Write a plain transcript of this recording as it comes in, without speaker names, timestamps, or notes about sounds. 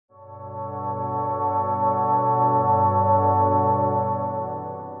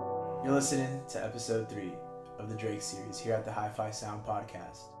listening to episode 3 of the Drake series here at the Hi-Fi Sound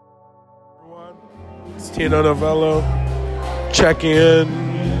Podcast. It's Tino Alex checking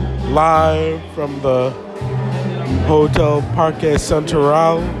in live from the Hotel Parque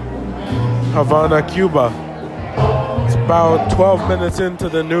Central, Havana, Cuba. It's about 12 minutes into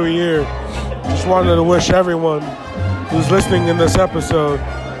the new year. Just wanted to wish everyone who's listening in this episode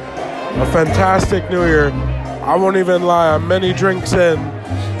a fantastic new year. I won't even lie, I'm many drinks in,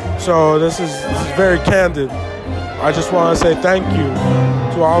 so this is very candid. I just want to say thank you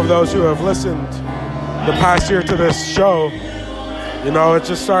to all of those who have listened the past year to this show. You know, it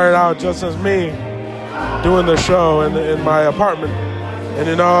just started out just as me doing the show in my apartment. And,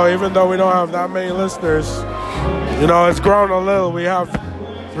 you know, even though we don't have that many listeners, you know, it's grown a little. We have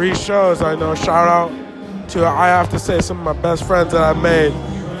 3 shows. I know, shout out to, I have to say, some of my best friends that I've made.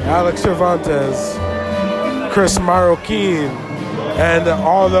 Alex Cervantes, Chris Marroquin, and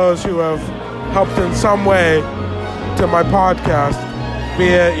all those who have helped in some way to my podcast, be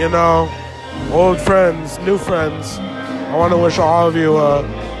it, you know, old friends, new friends. I want to wish all of you a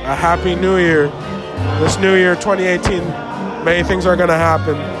happy new year. This new year, 2018, many things are going to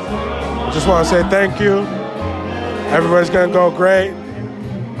happen. I just want to say thank you. Everybody's going to go great.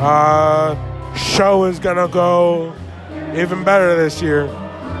 Show is going to go even better this year.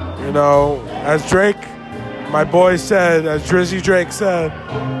 You know, as Drake, my boy said, as Drizzy Drake said,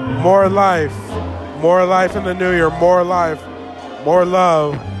 more life in the new year, more life, more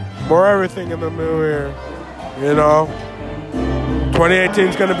love, more everything in the new year. You know, 2018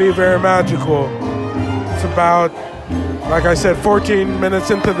 is going to be very magical. It's about, like I said, 14 minutes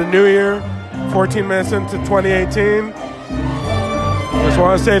into the new year, 14 minutes into 2018. I just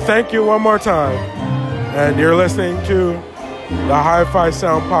want to say thank you one more time. And you're listening to the Hi-Fi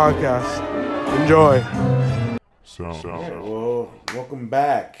Sound Podcast. Enjoy. Well, welcome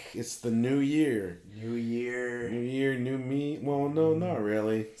back. It's the new year. New year. New year, new me. Well, no, not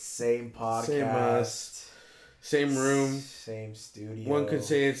really. Same podcast. Same room. Same studio. One could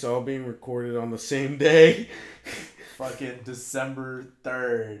say it's all being recorded on the same day. Fucking December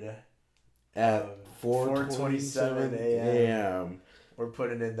 3rd. At 4:27 a.m. We're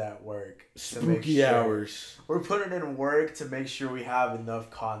putting in that work. Spooky hours. We're putting in work to make sure we have enough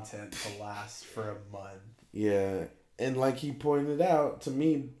content to last for a month. Yeah. And like he pointed out to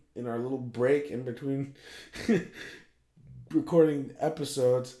me in our little break in between recording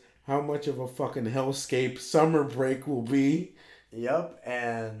episodes, how much of a fucking hellscape summer break will be. Yep.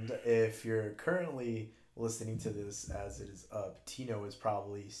 And if you're currently listening to this as it is up, Tino is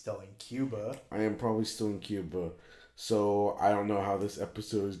probably still in Cuba. I am probably still in Cuba. So I don't know how this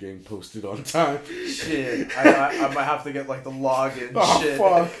episode is getting posted on time. Shit, I might have to get like the login. Shit.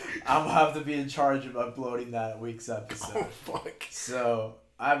 Fuck. I'm gonna have to be in charge of uploading that week's episode. Oh fuck. So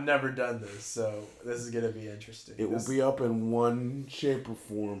I've never done this, so this is gonna be interesting. It will be up in one shape or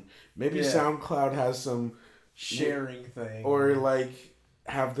form. Maybe SoundCloud has some sharing thing, or like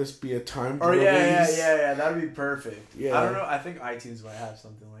have this be a timed release. Yeah. That'd be perfect. Yeah. I don't know. I think iTunes might have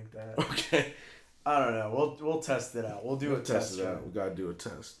something like that. Okay. I don't know. We'll test it out. We'll test it out. We gotta do a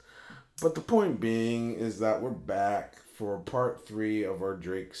test. But the point being is that we're back for part 3 of our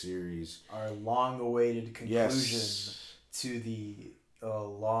Drake series. Our long-awaited conclusion to the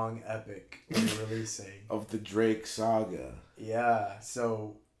long epic we're releasing of the Drake saga. Yeah.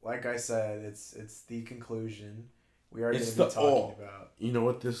 So, like I said, it's the conclusion. We are going to be talking about. You know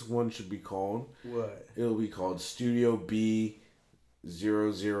what this one should be called? What? It'll be called Studio B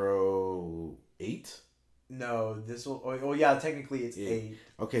 008. No, this will. Oh yeah, technically it's 8.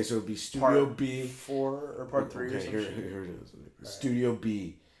 Okay, so it'll be Studio part B 4 or part 3 or something. Here it is. Right. Studio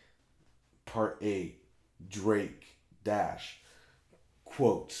B, Part 8, Drake dash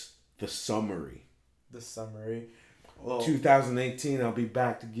quotes the summary. The summary. Well, 2018. I'll be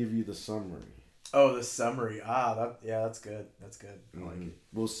back to give you the summary. Oh, the summary. That's good. That's good. I like it.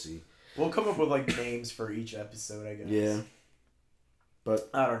 We'll see. We'll come up with like names for each episode, I guess. Yeah.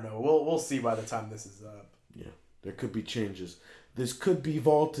 But I don't know. We'll see by the time this is up. Yeah, there could be changes. This could be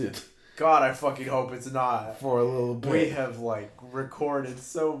vaulted. God, I fucking hope it's not. For a little bit. We have like recorded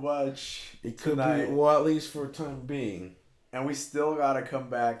so much. It could tonight. be, well, at least for a time being. And we still gotta come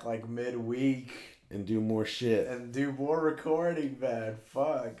back like midweek and do more shit and do more recording, man.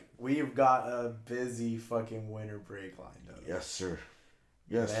 Fuck, we've got a busy fucking winter break lined up. Yes, sir.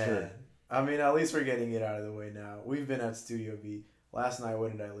 Yes, sir. I mean, at least we're getting it out of the way now. We've been at Studio B. Last night,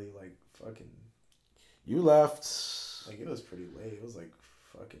 when did I leave? Like, fucking... You left... Like, it was pretty late. It was like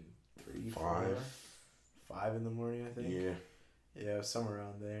fucking 3, 5. 4, 5 in the morning, I think. Yeah. Yeah, somewhere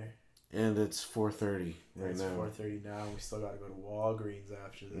around there. And it's 4:30 right it's now. It's 4:30 now. We still got to go to Walgreens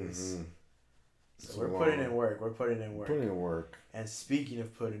after this. Mm-hmm. So we're putting in work. We're putting in work. Putting in work. And speaking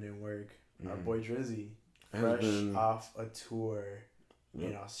of putting in work, our boy Drizzy, Has fresh off a tour Yep.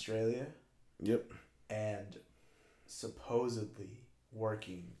 in Australia. Yep. And supposedly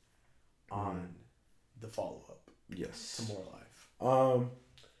working on the follow-up. Yes. To More Life.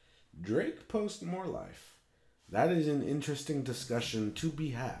 Drake post More Life. That is an interesting discussion to be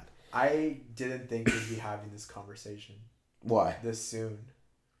had. I didn't think we'd be having this conversation. Why? This soon.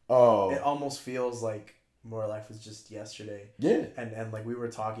 Oh. It almost feels like More Life was just yesterday. Yeah. And like we were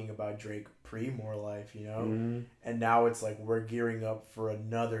talking about Drake pre More Life, you know? Mm-hmm. And now it's like we're gearing up for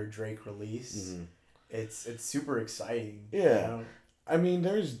another Drake release. Mm-hmm. It's super exciting. Yeah. You know? I mean,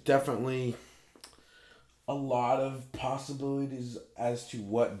 there's definitely a lot of possibilities as to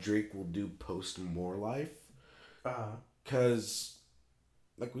what Drake will do post More Life. Because,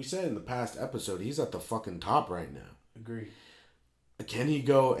 like we said in the past episode, he's at the fucking top right now. Agreed. Can he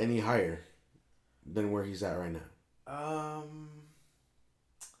go any higher than where he's at right now?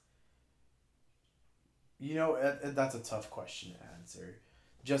 You know, that's a tough question to answer.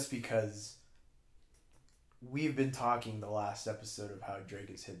 Just because we've been talking the last episode of how Drake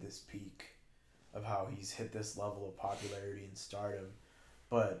has hit this peak, of how he's hit this level of popularity and stardom.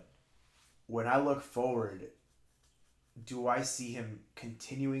 But when I look forward, do I see him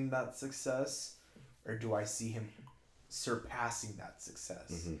continuing that success, or do I see him surpassing that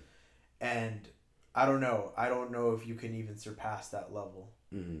success? Mm-hmm. And I don't know. I don't know if you can even surpass that level.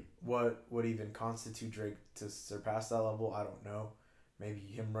 Mm-hmm. What would even constitute Drake to surpass that level? I don't know. Maybe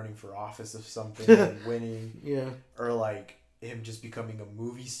him running for office of something and winning. Yeah. Or like him just becoming a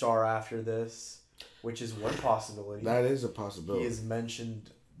movie star after this, which is one possibility. That is a possibility. He has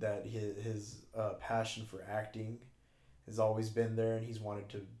mentioned that his passion for acting has always been there, and he's wanted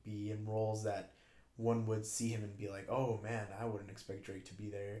to be in roles that one would see him and be like, oh man, I wouldn't expect Drake to be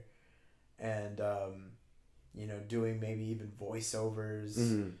there. And, you know, doing maybe even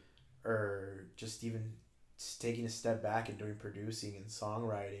voiceovers or just even taking a step back and doing producing and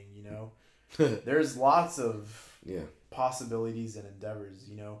songwriting, you know. There's lots of possibilities and endeavors,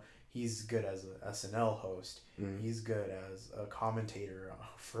 you know. He's good as a SNL host. He's good as a commentator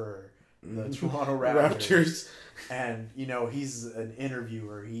for the Toronto Raptors. And, you know, he's an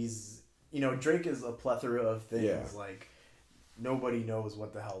interviewer. He's, you know, Drake is a plethora of things. Yeah. Like, nobody knows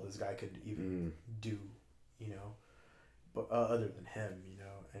what the hell this guy could even do, you know, but other than him, you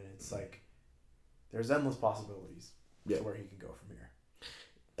know. And it's like, there's endless possibilities to where he can go from here.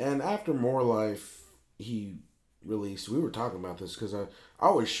 And after More Life, he released, we were talking about this because I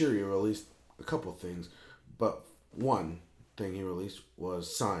was sure he released a couple things, but one thing he released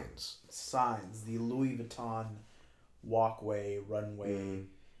was Signs. Signs, the Louis Vuitton walkway, runway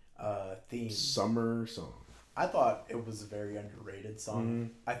theme. Summer song. I thought it was a very underrated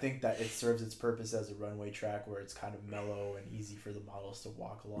song. I think that it serves its purpose as a runway track where it's kind of mellow and easy for the models to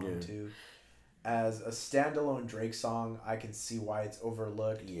walk along to. As a standalone Drake song, I can see why it's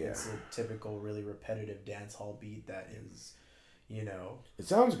overlooked. Yeah. It's a typical, really repetitive dance hall beat that is, you know... It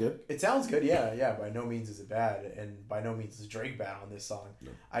sounds good. It sounds good, yeah. By no means is it bad, and by no means is Drake bad on this song.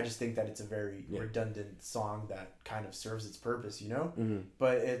 No. I just think that it's a very redundant song that kind of serves its purpose, you know?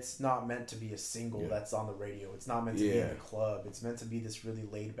 But it's not meant to be a single that's on the radio. It's not meant to be in a club. It's meant to be this really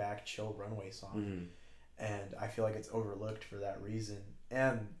laid-back, chill runway song. And I feel like it's overlooked for that reason.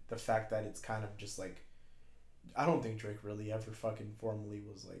 And the fact that it's kind of just like... I don't think Drake really ever fucking formally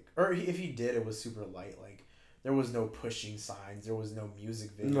was like... Or if he did, it was super light, like... There was no pushing Signs. There was no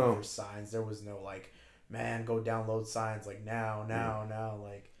music video for Signs. There was no, like, man, go download Signs, like, now.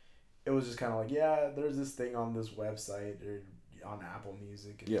 Like, it was just kind of like, yeah, there's this thing on this website or on Apple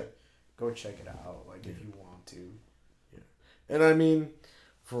Music. And go check it out, like, if you want to. Yeah. And, I mean,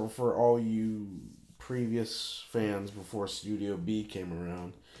 for all you previous fans before Studio B came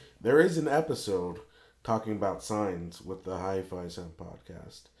around, there is an episode talking about Signs with the Hi-Fi Sound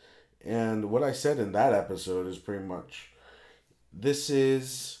podcast. And what I said in that episode is pretty much, this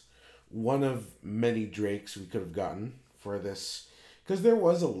is one of many Drakes we could have gotten for this. Because there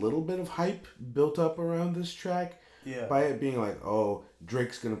was a little bit of hype built up around this track. Yeah. By it being like, oh,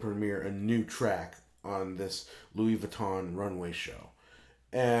 Drake's going to premiere a new track on this Louis Vuitton runway show.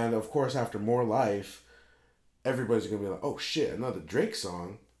 And, of course, after More Life, everybody's going to be like, oh, shit, another Drake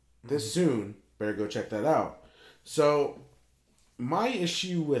song this soon. Better go check that out. So, my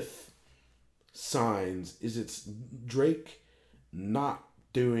issue with Signs is it's Drake not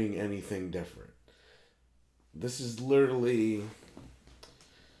doing anything different. This is literally...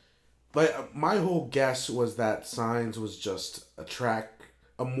 Like, my whole guess was that Signs was just a track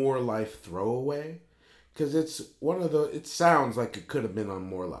a More Life throwaway. Because it's one of the... It sounds like it could have been on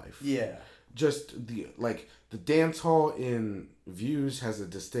More Life. Yeah. Just the dance hall in Views has a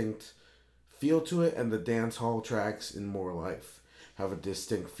distinct feel to it, and the dance hall tracks in More Life have a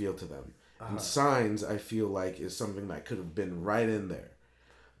distinct feel to them. And Signs, I feel like, is something that could have been right in there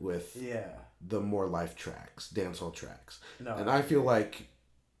with the More Life tracks, dance hall tracks. No, and I feel like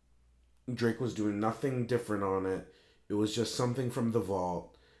Drake was doing nothing different on it. It was just something from the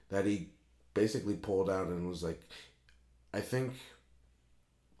vault that he basically pulled out and was like, I think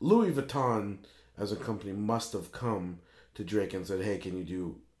Louis Vuitton as a company must have come to Drake and said, hey, can you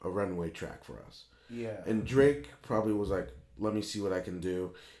do a runway track for us? Yeah. And Drake probably was like, let me see what I can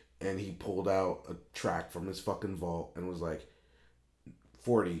do. And he pulled out a track from his fucking vault and was like,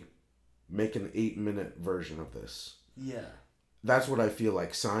 40, make an 8-minute version of this. Yeah. That's what I feel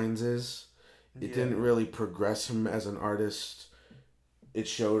like Signs is. It didn't really progress him as an artist. It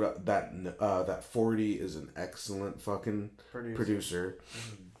showed that 40 is an excellent fucking producer.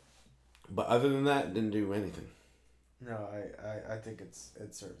 Mm-hmm. But other than that, it didn't do anything. No, I think it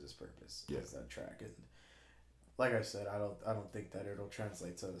serves its purpose. Yeah. As that track, and like I said, I don't think that it'll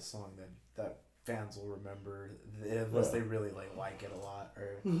translate to a song that fans will remember unless they really like it a lot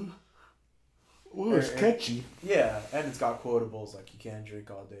or. Well, it's catchy. Yeah, and it's got quotables like "You can't drink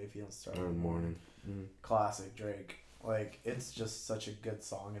all day if you don't start in the morning." Mm-hmm. Classic Drake. Like, it's just such a good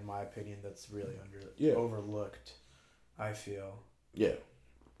song in my opinion. That's really overlooked. I feel. Yeah,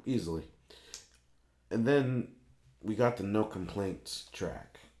 easily. And then we got the No Complaints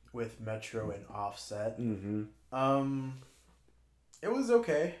track with Metro and Offset. Mm-hmm. It was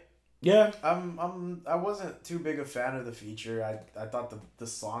okay. Yeah. I wasn't too big a fan of the feature. I thought the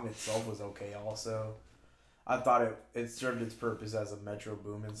song itself was okay also. I thought it served its purpose as a Metro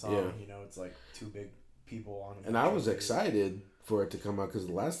Boomin song. Yeah. You know, it's like two big people on it. And I was excited for it to come out because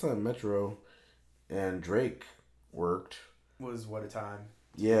the last time Metro and Drake worked was What a Time.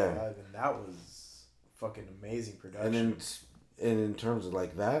 Yeah. And that was fucking amazing production. And in terms of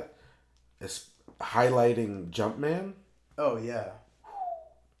like that, it's highlighting Jumpman. Oh yeah.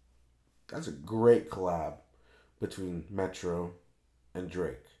 That's a great collab between Metro and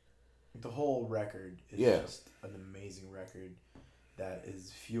Drake. The whole record is just an amazing record that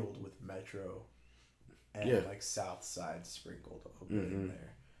is fueled with Metro and like South Side sprinkled a bit in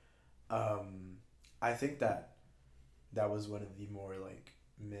there. I think that was one of the more like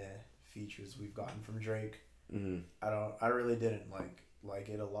meh features we've gotten from Drake. Mm-hmm. I really didn't like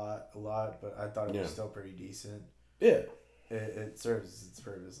it a lot, but I thought it was still pretty decent. Yeah. It serves its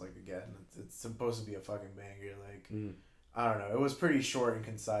purpose. Like, again, it's supposed to be a fucking banger. Like, I don't know. It was pretty short and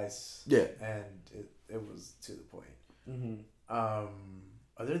concise. Yeah. And it was to the point. Mm-hmm.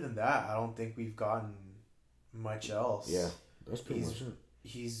 Other than that, I don't think we've gotten much else. Yeah, that's pretty much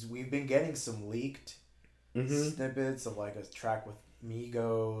it. We've been getting some leaked snippets of like a track with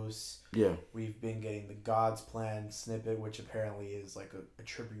Migos. Yeah. We've been getting the God's Plan snippet, which apparently is like a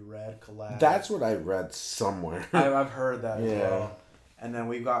Trippie Redd collab. That's what I read somewhere. I've heard that as well. And then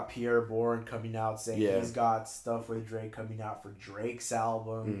we've got Pierre Bourne coming out saying he's got stuff with Drake coming out for Drake's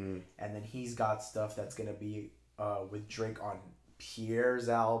album. Mm-hmm. And then he's got stuff that's going to be with Drake on Pierre's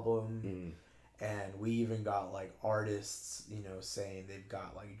album. Mm-hmm. And we even got like artists, you know, saying they've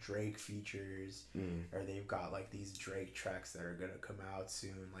got like Drake features or they've got like these Drake tracks that are going to come out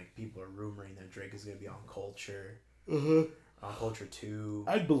soon. Like, people are rumoring that Drake is going to be on Culture. On Culture 2.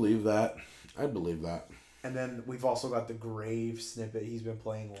 I'd believe that. And then we've also got the Grave snippet he's been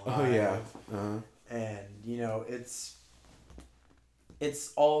playing live. Oh, yeah. And, you know, it's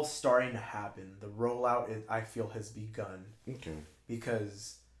all starting to happen. The rollout, I feel, has begun. Okay.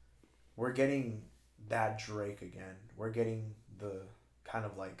 Because we're getting that Drake again. We're getting the kind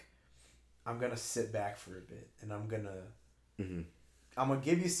of like, I'm going to sit back for a bit and I'm going to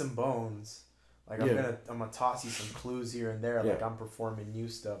give you some bones. Like, I'm gonna toss you some clues here and there. Like, I'm performing new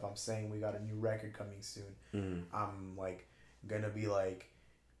stuff. I'm saying we got a new record coming soon. I'm like gonna be like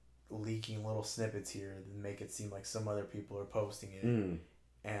leaking little snippets here and make it seem like some other people are posting it.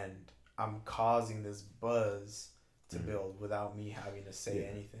 And I'm causing this buzz to build without me having to say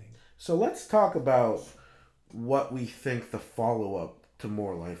anything. So let's talk about what we think the follow-up to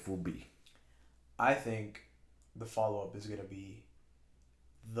More Life will be. I think the follow-up is gonna be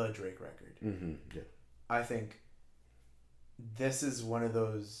the Drake record. Yeah. I think this is one of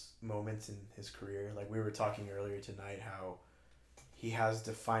those moments in his career. Like, we were talking earlier tonight how he has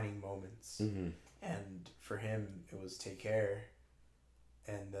defining moments. And for him, it was Take Care.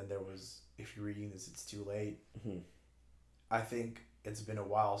 And then there was If You're Reading This, It's Too Late. I think it's been a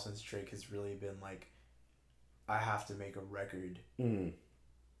while since Drake has really been like, I have to make a record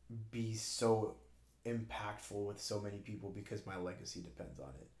be so impactful with so many people because my legacy depends on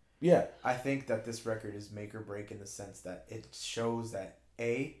it. Yeah. I think that this record is make or break in the sense that it shows that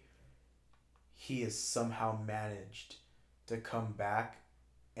he has somehow managed to come back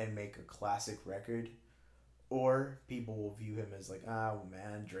and make a classic record, or people will view him as like, oh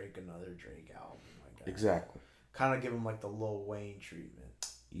man, Drake, another Drake album. Like that. Exactly. Kind of give him like the Lil Wayne treatment.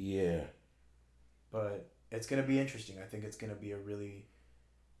 Yeah. But it's going to be interesting. I think it's going to be a really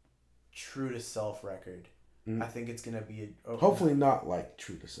true to self record. I think it's going to be... hopefully not like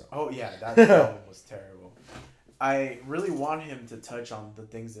True to Self. Oh, yeah. That album was terrible. I really want him to touch on the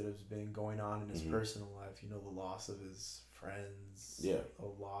things that have been going on in his personal life. You know, the loss of his friends. Yeah.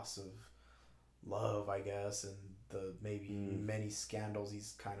 A loss of love, I guess. And the maybe many scandals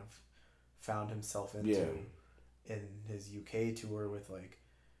he's kind of found himself into in his UK tour with, like,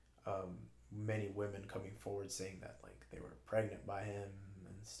 many women coming forward saying that, like, they were pregnant by him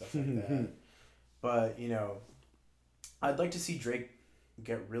and stuff like that. But, you know, I'd like to see Drake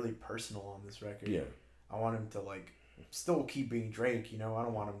get really personal on this record. Yeah. I want him to, like, still keep being Drake, you know? I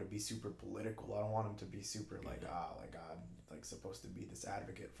don't want him to be super political. I don't want him to be super, like, I'm, like, supposed to be this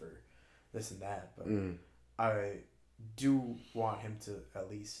advocate for this and that. But I do want him to at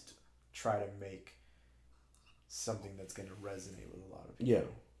least try to make something that's going to resonate with a lot of people.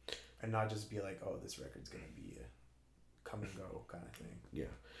 Yeah. And not just be like, oh, this record's going to be a come and go kind of thing.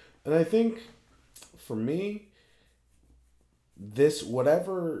 Yeah. And I think... for me, this,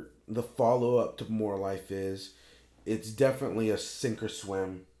 whatever the follow-up to More Life is, it's definitely a sink or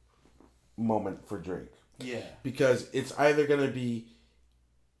swim moment for Drake. Yeah. Because it's either going to be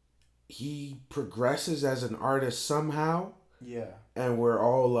he progresses as an artist somehow. Yeah. And we're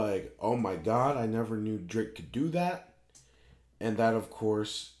all like, oh my God, I never knew Drake could do that. And that, of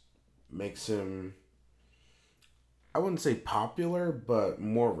course, makes him, I wouldn't say popular, but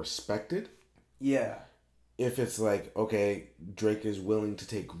more respected. Yeah. If it's like, okay, Drake is willing to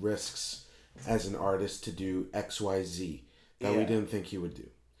take risks as an artist to do XYZ that we didn't think he would do.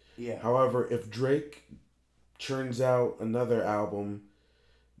 Yeah. However, if Drake churns out another album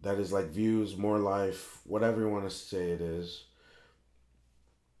that is like Views, More Life, whatever you want to say it is,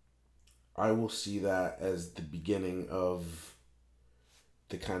 I will see that as the beginning of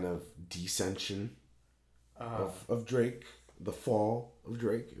the kind of descension of Drake, the fall of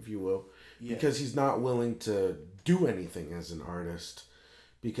Drake, if you will. Yeah. Because he's not willing to do anything as an artist.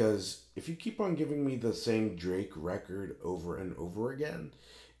 Because if you keep on giving me the same Drake record over and over again,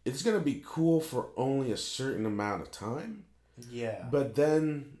 it's going to be cool for only a certain amount of time. Yeah. But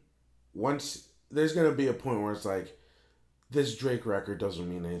then once there's going to be a point where it's like, this Drake record doesn't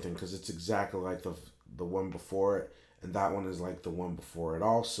mean anything because it's exactly like the one before it. And that one is like the one before it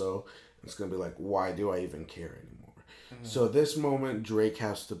also. It's going to be like, why do I even care anymore? So this moment, Drake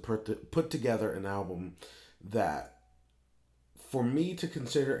has to put together an album that, for me to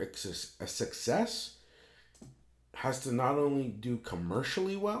consider a success, has to not only do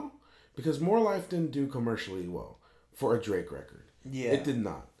commercially well, because More Life didn't do commercially well for a Drake record. Yeah. It did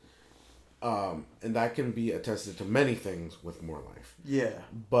not. And that can be attested to many things with More Life. Yeah.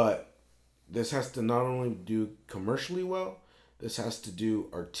 But this has to not only do commercially well, this has to do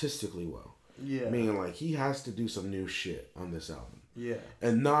artistically well. Yeah. Meaning, like, he has to do some new shit on this album. Yeah.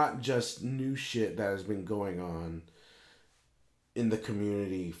 And not just new shit that has been going on in the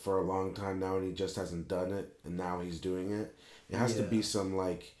community for a long time now and he just hasn't done it and now he's doing it. It has to be some,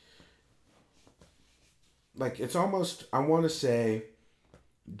 like, it's almost, I want to say,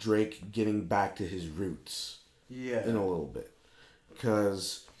 Drake getting back to his roots. Yeah. In a little bit.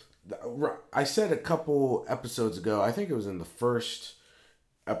 Because I said a couple episodes ago, I think it was in the first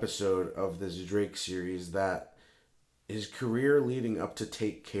episode of this Drake series, that his career leading up to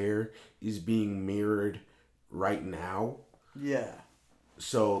Take Care is being mirrored right now. Yeah.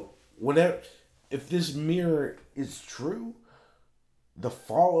 So if this mirror is true, the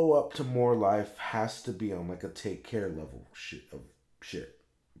follow up to More Life has to be on like a Take Care level shit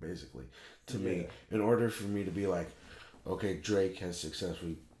basically to me, in order for me to be like, okay, Drake has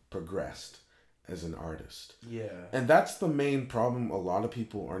successfully progressed as an artist. Yeah. And that's the main problem a lot of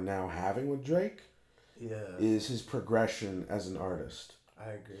people are now having with Drake. Yeah. Is his progression as an artist.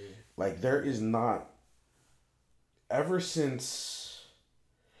 I agree. Like, there is not... Ever since...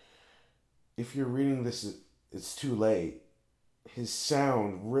 If you're reading this, it's too late. His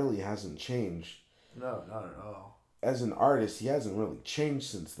sound really hasn't changed. No, not at all. As an artist, he hasn't really changed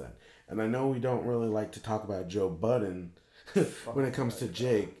since then. And I know we don't really like to talk about Joe Budden when it comes to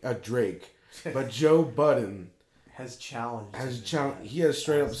Drake. But Joe Budden has challenged. He has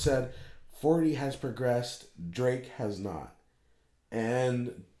straight up said 40 has progressed, Drake has not.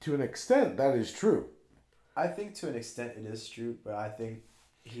 And to an extent, that is true. I think to an extent it is true, but I think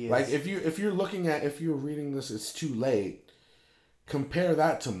he is... Like, if you're reading this, it's too late. Compare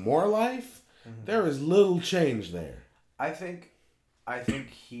that to More Life, there is little change there. I think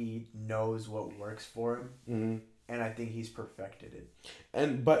he knows what works for him, and I think he's perfected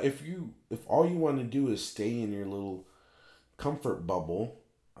it. But if all you want to do is stay in your little comfort bubble,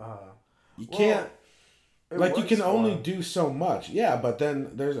 you can't. Like, you can only do so much. Yeah, but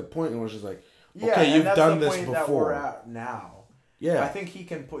then there's a point in which it's like, okay, you've done this before. That we're at now. Yeah, I think he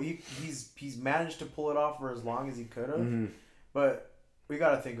can put. He's managed to pull it off for as long as he could have, but we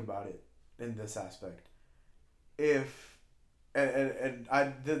got to think about it in this aspect. The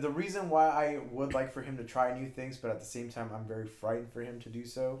reason why I would like for him to try new things, but at the same time I'm very frightened for him to do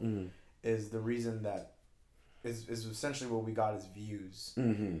so, is the reason that is essentially what we got as views.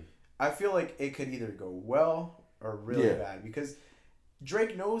 I feel like it could either go well or really bad, because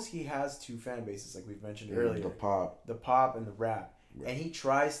Drake knows he has two fan bases, like we've mentioned earlier. The pop and the rap. Right. And he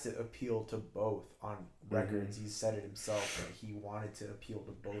tries to appeal to both on records. He said it himself that he wanted to appeal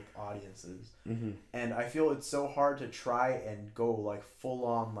to both audiences. And I feel it's so hard to try and go like full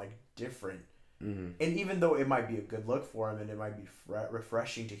on like different. And even though it might be a good look for him and it might be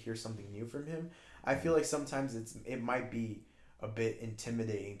refreshing to hear something new from him, I feel like sometimes it might be a bit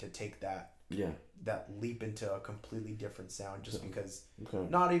intimidating to take that leap into a completely different sound, just because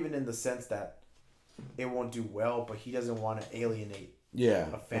not even in the sense that it won't do well, but he doesn't want to alienate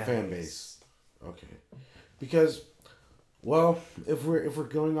a fan base. Okay. Because, well, if we're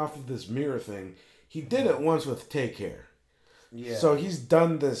going off of this mirror thing, he did it once with Take Care. Yeah. So he's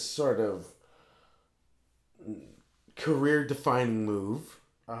done this sort of career-defining move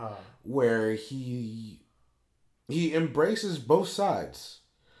where he embraces both sides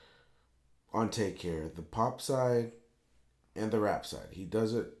on Take Care, the pop side and the rap side. He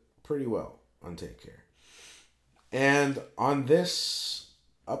does it pretty well on Take Care. And on this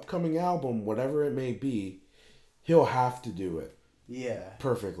upcoming album, whatever it may be, he'll have to do it. Yeah.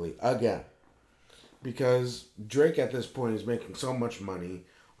 Perfectly. Again. Because Drake at this point is making so much money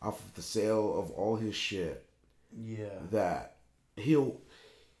off of the sale of all his shit. Yeah. That he'll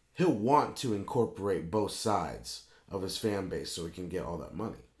want to incorporate both sides of his fan base so he can get all that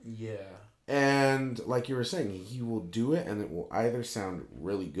money. Yeah. And like you were saying, he will do it and it will either sound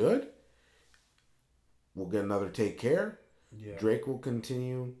really good. We'll get another Take Care. Yeah. Drake will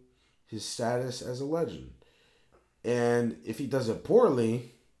continue his status as a legend. And if he does it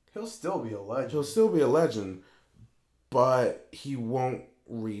poorly, he'll still be a legend. But he won't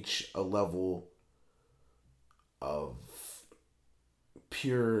reach a level of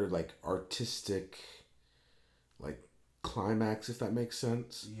pure, like, artistic, like, climax, if that makes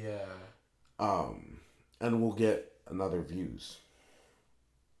sense. Yeah. And we'll get another Views.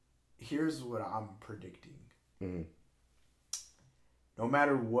 Here's what I'm predicting. No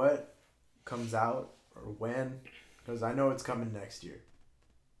matter what comes out or when, because I know it's coming next year.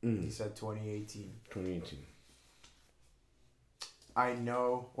 He said 2018. 2018. I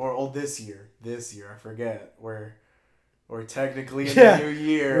know, or this year. I forget. We're technically in the new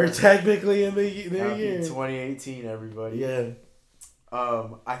year. We're technically in the new year. 2018, everybody. Yeah.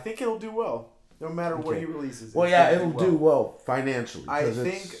 I think it'll do well. No matter what he releases. Well, yeah, it'll do well financially. I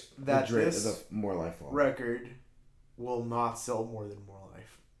think that this More Life record will not sell more than More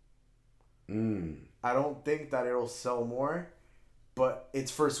Life. I don't think that it'll sell more, but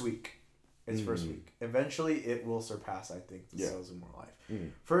it's first week. Eventually, it will surpass, I think, the sales of More Life.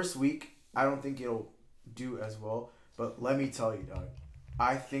 First week, I don't think it'll do as well, but let me tell you, dog,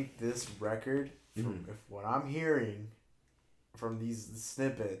 I think this record, from if what I'm hearing from these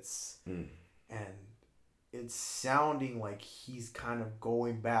snippets, and it's sounding like he's kind of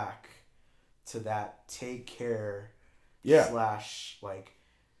going back to that Take Care / like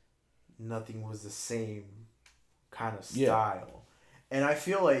Nothing Was the Same kind of style. And I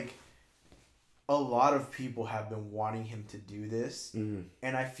feel like a lot of people have been wanting him to do this. And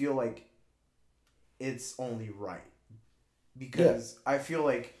I feel like it's only right. Because I feel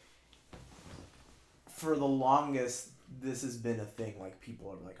like for the longest, this has been a thing. Like, people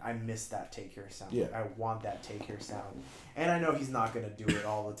are like, I miss that Take Care sound. Yeah. I want that Take Care sound. And I know he's not going to do it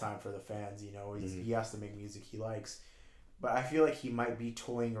all the time for the fans. You know, he has to make music he likes. But I feel like he might be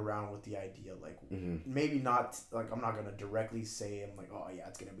toying around with the idea. Like, maybe not, like, I'm not going to directly say, I'm like, oh, yeah,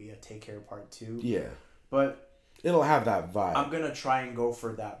 it's going to be a Take Care Part 2. Yeah. But it'll have that vibe. I'm going to try and go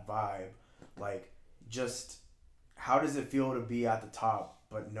for that vibe. Like, just how does it feel to be at the top,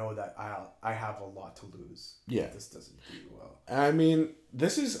 but know that I have a lot to lose. Yeah, if this doesn't do well. I mean,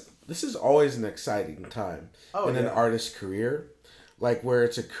 this is always an exciting time in an artist's career. like where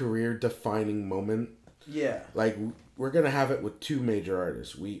it's a career-defining moment. Yeah. Like, we're going to have it with two major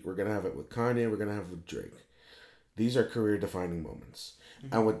artists. We're going to have it with Kanye, we're going to have it with Drake. These are career-defining moments.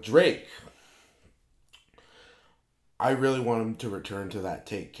 Mm-hmm. And with Drake, I really want him to return to that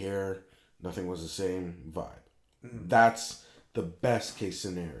Take Care, Nothing Was the Same vibe. Mm-hmm. That's the best case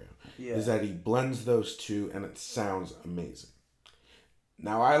scenario. Yeah. Is that he blends those two and it sounds amazing.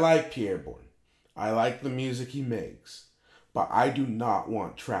 Now, I like Pierre Bourne. I like the music he makes. But I do not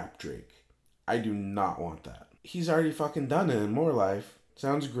want Trap Drake. I do not want that. He's already fucking done it in More Life.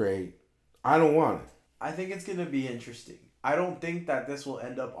 Sounds great. I don't want it. I think it's going to be interesting. I don't think that this will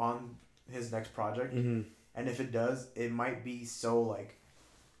end up on his next project. Mm-hmm. And if it does, it might be so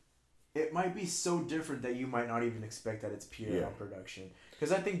different that you might not even expect that it's Pierre on production.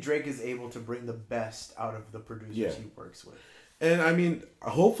 Because I think Drake is able to bring the best out of the producers he works with. And I mean,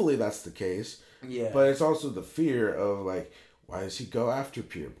 hopefully that's the case. Yeah. But it's also the fear of like, why does he go after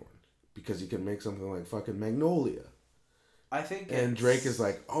Pierre Bourne? Because he can make something like fucking Magnolia. I think. And Drake is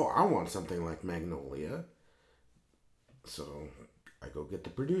like, oh, I want something like Magnolia. So I go get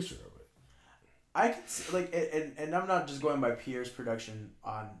the producer of it. I could see, like, and I'm not just going by Pierre's production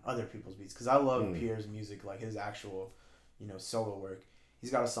on other people's beats, because I love Pierre's music, like his actual, solo work.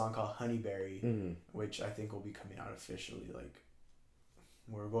 He's got a song called Honeyberry, which I think will be coming out officially. Like,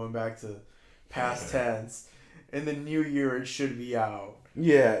 we're going back to past tense. In the new year, it should be out.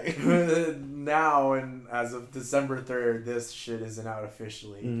 Yeah. Now, and as of December 3rd, this shit isn't out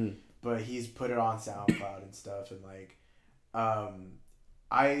officially. Mm-hmm. But he's put it on SoundCloud and stuff, and like,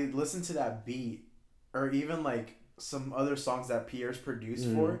 I listened to that beat, or even like some other songs that Pierre's produced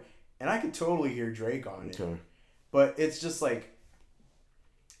for, and I could totally hear Drake on it. Okay. But it's just like,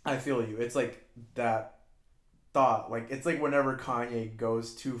 I feel you. It's like that thought. Like, it's like whenever Kanye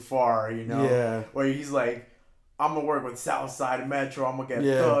goes too far, Yeah. Where he's like, I'm going to work with Southside Metro. I'm going to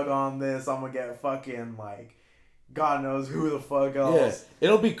get Thug on this. I'm going to get fucking, like, God knows who the fuck else. Yeah.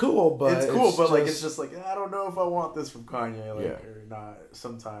 It'll be cool, but it's cool, but like, it's just like, I don't know if I want this from Kanye, or not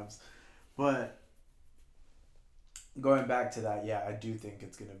sometimes. But going back to that, I do think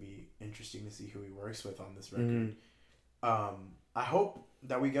it's going to be interesting to see who he works with on this record. I hope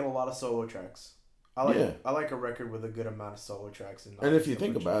that we get a lot of solo tracks. I like a record with a good amount of solo tracks. And if you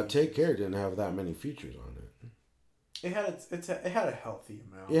think about it, Take Care didn't have that many features on it. It had a healthy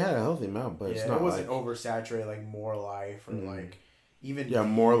amount. It had a healthy amount, but it's not. It wasn't oversaturated like More Life or like even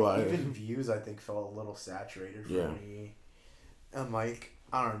More Life. Even Views, I think, felt a little saturated for me. And like,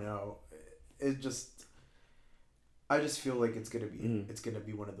 I don't know, I just feel like it's gonna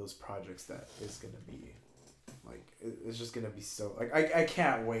be one of those projects that is gonna be like, it's just gonna be so like, I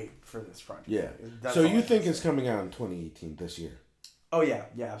can't wait for this project. Yeah. So you think it's coming out in 2018 this year? Oh, yeah,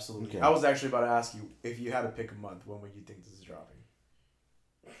 absolutely. Okay. I was actually about to ask you, if you had to pick a month, when would you think this is dropping?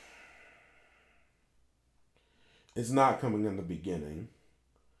 It's not coming in the beginning.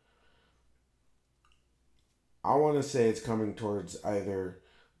 I want to say it's coming towards either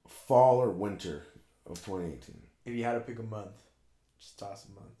fall or winter of 2018. If you had to pick a month, just toss a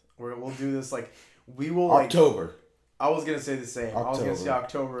month. We'll do this like, we will October. Like, I was going to say the same. October. I was going to say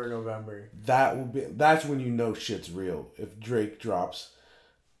October or November. That's when you know shit's real. If Drake drops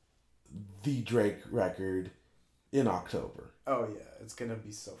the Drake record in October. Oh, yeah. It's going to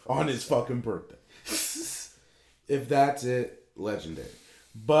be so fun. On his fucking birthday. If that's it, legendary.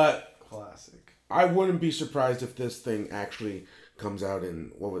 But classic. I wouldn't be surprised if this thing actually comes out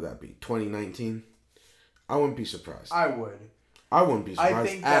in, what would that be, 2019? I wouldn't be surprised. I would. I wouldn't be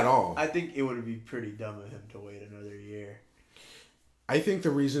surprised at all. I think it would be pretty dumb of him to wait another year. I think the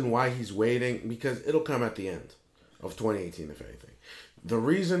reason why he's waiting, because it'll come at the end of 2018, if anything. The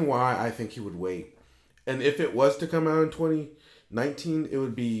reason why I think he would wait, and if it was to come out in 2019, it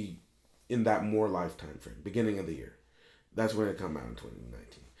would be in that More Life time frame, beginning of the year. That's when it come out in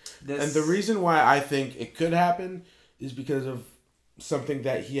 2019. And the reason why I think it could happen is because of something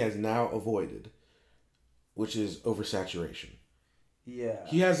that he has now avoided, which is oversaturation. Yeah.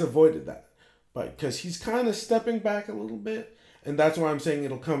 He has avoided that. But because he's kind of stepping back a little bit. And that's why I'm saying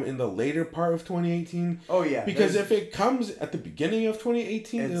it'll come in the later part of 2018. Oh, yeah. Because if it comes at the beginning of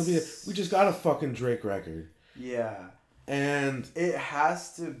 2018, it'll be, we just got a fucking Drake record. Yeah. And it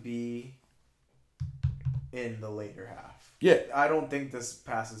has to be in the later half. Yeah. I don't think this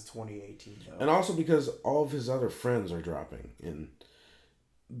passes 2018, though. And also because all of his other friends are dropping in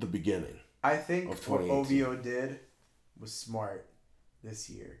the beginning. I think what OVO did was smart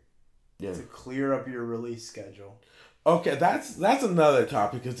this year. Yeah. To clear up your release schedule. Okay, that's another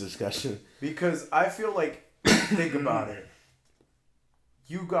topic of discussion. Because I feel like, think about it.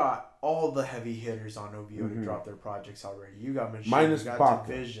 you got all the heavy hitters on OVO to drop their projects already. You got Machine, minus you got Baka.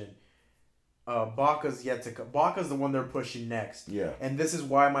 Division. Baka's yet to come. Baka's the one they're pushing next. Yeah. And this is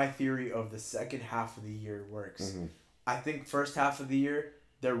why my theory of the second half of the year works. Mm-hmm. I think first half of the year,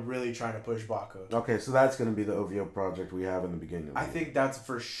 they're really trying to push Baka. Okay, so that's going to be the OVO project we have in the beginning of the year. I think that's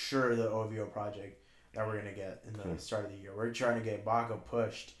for sure the OVO project that we're going to get in the start of the year. We're trying to get Baka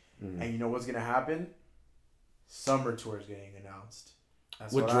pushed. Mm-hmm. And you know what's going to happen? Summer tour is getting announced.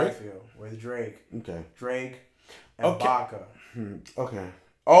 That's with what Drake? I feel. With Drake. Okay. Drake and Baka. Okay.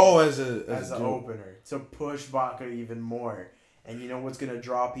 Oh, as an opener. To push Baka even more. And you know what's going to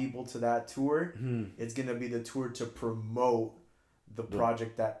draw people to that tour? It's going to be the tour to promote the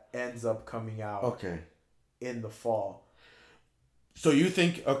project that ends up coming out in the fall. So you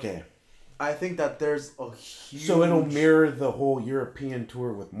think, I think that there's a huge... So it'll mirror the whole European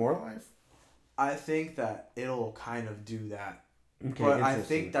tour with More Life? I think that it'll kind of do that. Okay, but I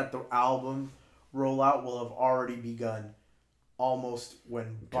think that the album rollout will have already begun almost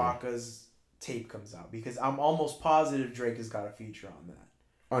when Baka's tape comes out. Because I'm almost positive Drake has got a feature on that.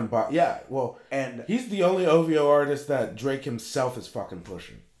 And he's the only OVO artist that Drake himself is fucking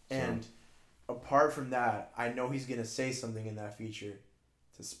pushing. So. And apart from that, I know he's going to say something in that feature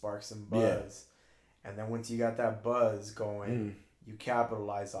to spark some buzz. Yeah. And then once you got that buzz going, you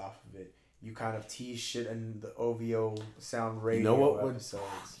capitalize off of it. You kind of tease shit in the OVO sound radio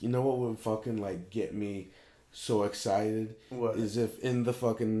episodes. You know what would fucking get me so excited? What? Is if in the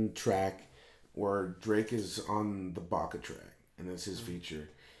fucking track where Drake is on the Baka track and it's his feature,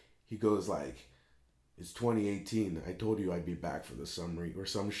 he goes it's 2018. I told you I'd be back for the summer or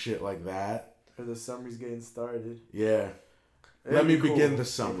some shit like that. Or the summer's getting started. Yeah. Let me begin the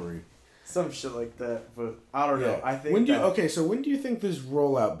summary. Some shit like that, but I don't know. I think so when do you think this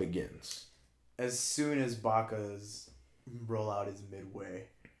rollout begins? As soon as Baka's rollout is midway.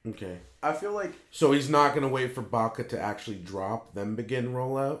 Okay. I feel like... So he's not going to wait for Baka to actually drop, then begin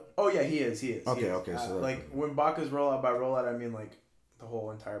rollout? Oh, yeah, he is. Okay. So when Baka's rollout, by rollout, I mean, the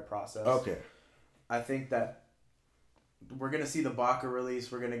whole entire process. Okay. I think that we're going to see the Baka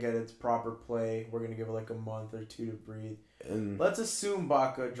release. We're going to get its proper play. We're going to give it, a month or two to breathe. And let's assume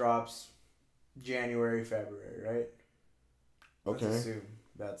Baka drops January, February, right? Okay. Let's assume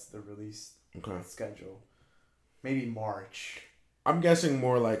that's the release schedule. Maybe March. I'm guessing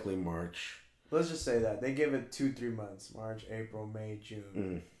more likely March. Let's just say that. They give it 2-3 months. March, April, May,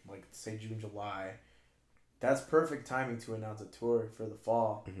 June. Say June, July. That's perfect timing to announce a tour for the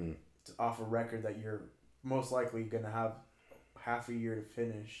fall. Mm-hmm. Off a record that you're most likely going to have half a year to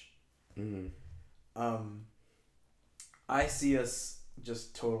finish. Mm-hmm. I see us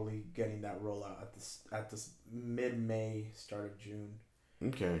just totally getting that rollout at this mid-May, start of June.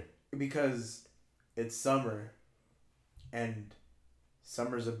 Okay. Because it's summer, and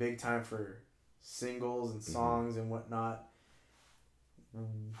summer's a big time for singles and songs and whatnot.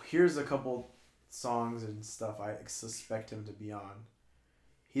 Here's a couple songs and stuff I suspect him to be on.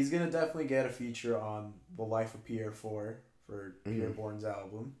 He's going to definitely get a feature on The Life of Pierre 4 for Pierre Bourne's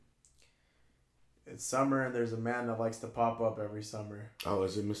album. It's summer, and there's a man that likes to pop up every summer. Oh,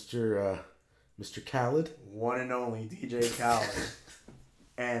 is it Mr. Khaled? One and only DJ Khaled.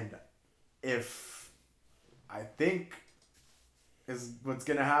 And if I think is what's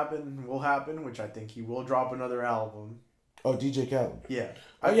going to happen will happen, which I think he will drop another album. Oh, DJ Khaled. Yeah.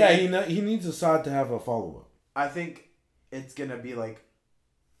 He needs Assad to have a follow-up. I think it's going to be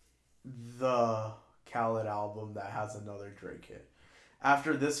the Khaled album that has another Drake hit.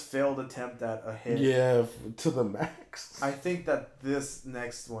 After this failed attempt at a hit. Yeah, to the max. I think that this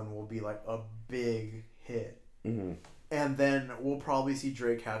next one will be a big hit. Mm-hmm. And then we'll probably see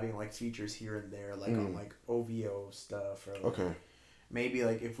Drake having features here and there, on OVO stuff. Or maybe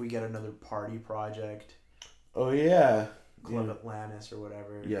if we get another party project. Oh, yeah. Club Atlantis or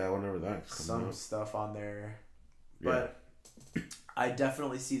whatever. Yeah, whenever that's coming out. Stuff on there. But I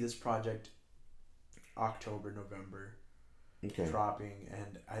definitely see this project October, November dropping,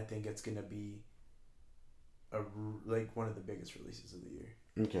 and I think it's gonna be one of the biggest releases of the year.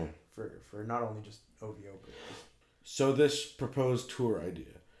 Okay. For not only just OVO but. So this proposed tour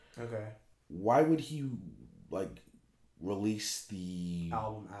idea. Okay. Why would he release the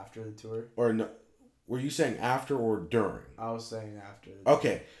album after the tour? Or no? Were you saying after or during? I was saying after.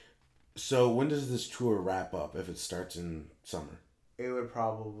 Okay. So when does this tour wrap up if it starts in summer? It would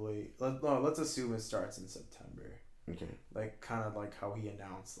probably... let's assume it starts in September. Okay. Kind of how he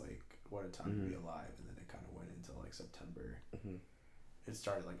announced, What a Time to Be Alive, and then it kind of went into, September. Mm-hmm. It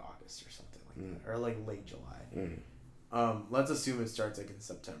started, August or something that. Or, late July. Mm-hmm. Let's assume it starts, in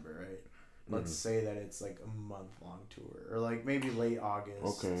September, right? let's say that it's like a month-long tour, or like maybe late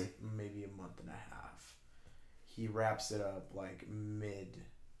August, maybe a month and a half. He wraps it up like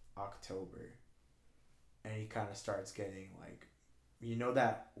mid-October, and he kind of starts getting like, you know,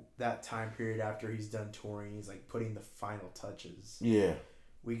 that time period after he's done touring, he's like putting the final touches. Yeah.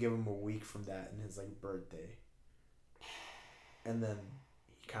 We give him a week from that and his like birthday, and then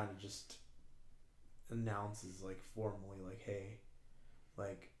he kind of just announces like formally like, hey,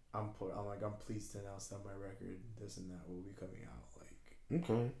 like I'm pleased to announce that my record this and that will be coming out like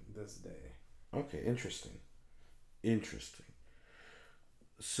this day. Okay, interesting.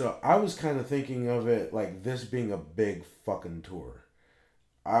 So I was kind of thinking of it like this being a big fucking tour.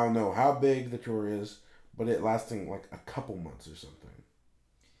 I don't know how big the tour is, but it lasting like a couple months or something.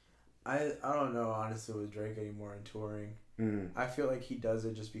 I don't know honestly with Drake anymore in touring. I feel like he does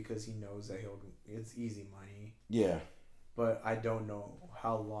it just because he knows that it's easy money. Yeah. But I don't know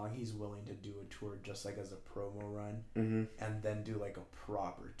how long he's willing to do a tour just like as a promo run, and then do like a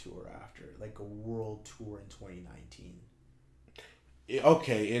proper tour after, like a world tour in 2019.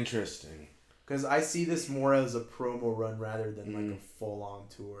 Okay, interesting. Because I see this more as a promo run rather than like a full-on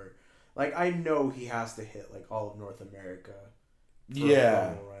tour. Like, I know he has to hit like all of North America. For a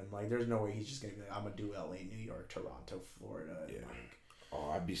promo run. Like, there's no way he's just gonna be like, I'm gonna do LA, New York, Toronto, Florida. Yeah.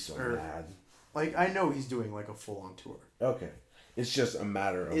 Like, I'd be so mad. Like, I know he's doing like a full-on tour. Okay. It's just a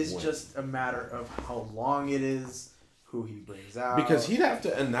matter of just a matter of how long it is, who he brings out. Because he'd have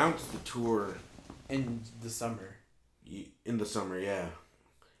to announce the tour in the summer. In the summer, yeah.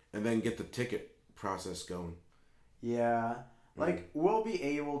 And then get the ticket process going. Yeah. Like, we'll be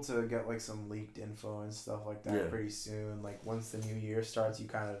able to get, like, some leaked info and stuff like that pretty soon. Like, once the new year starts, you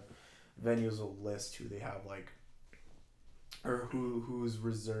kind of... Venues will list who they have, like... Or who's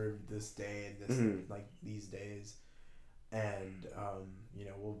reserved this day and this, like, these days. And, you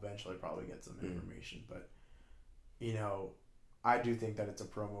know, we'll eventually probably get some information. But, you know, I do think that it's a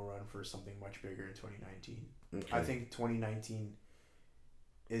promo run for something much bigger in 2019. Okay. I think 2019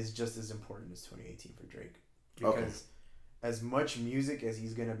 is just as important as 2018 for Drake. Because as much music as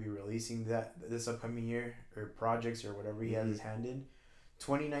he's going to be releasing this upcoming year, or projects or whatever he has his hand in,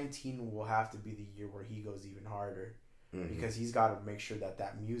 2019 will have to be the year where he goes even harder. Because he's got to make sure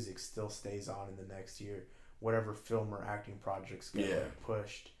that music still stays on in the next year. Whatever film or acting projects get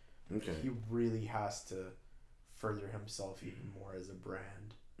pushed. Okay. He really has to further himself even more as a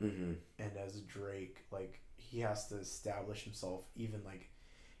brand. And as Drake, like, he has to establish himself even, like,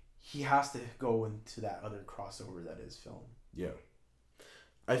 he has to go into that other crossover that is film. Yeah.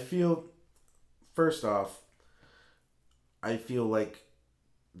 I feel, first off, I feel like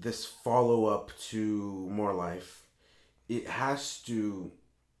this follow-up to More Life, it has to,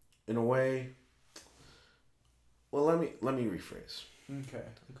 in a way... Well, let me rephrase. Okay.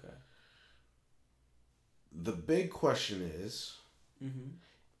 The big question is,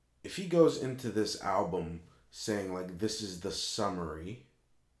 if he goes into this album saying, like, this is the summary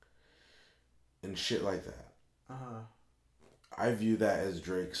and shit like that, I view that as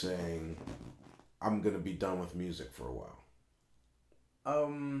Drake saying, I'm going to be done with music for a while.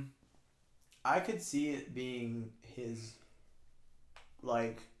 I could see it being his,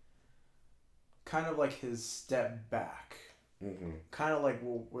 like... kind of like his step back. Kind of like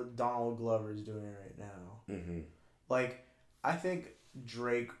what Donald Glover is doing right now. Like, I think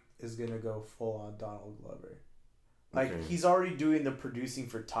Drake is going to go full on Donald Glover. Like, he's already doing the producing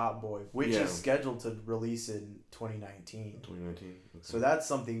for Top Boy, which is scheduled to release in 2019. Okay. So that's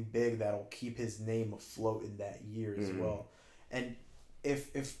something big that'll keep his name afloat in that year as well. And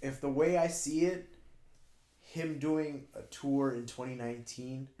if the way I see it, him doing a tour in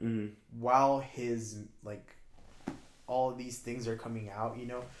 2019 while his, like, all of these things are coming out, you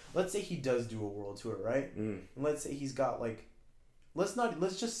know, let's say he does do a world tour, right? And let's say he's got, like,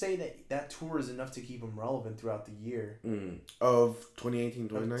 let's just say that tour is enough to keep him relevant throughout the year of 2018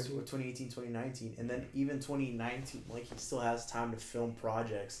 2019 of 2018 2019, and then even 2019, like, he still has time to film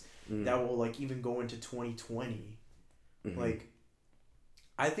projects that will, like, even go into 2020. Like,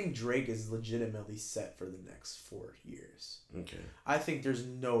 I think Drake is legitimately set for the next 4 years. Okay. I think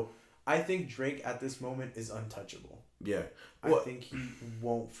Drake at this moment is untouchable. Yeah. Well, I think he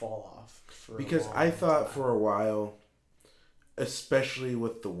won't fall off. Because I thought for a while, especially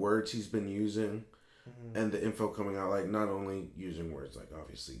with the words he's been using and the info coming out, like, not only using words, like,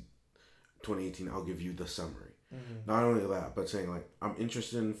 obviously, 2018, I'll give you the summary. Not only that, but saying, like, I'm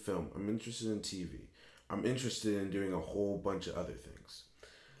interested in film, I'm interested in TV, I'm interested in doing a whole bunch of other things.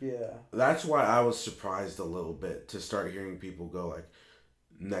 Yeah. That's why I was surprised a little bit to start hearing people go, like,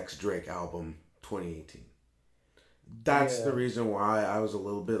 next Drake album, 2018. That's the reason why I was a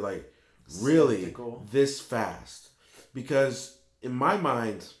little bit like, really skeptical. this fast. Because in my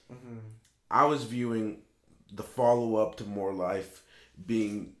mind, I was viewing the follow-up to More Life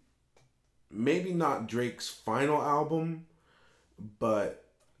being maybe not Drake's final album, but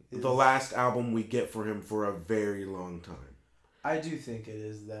the last album we get for him for a very long time. I do think it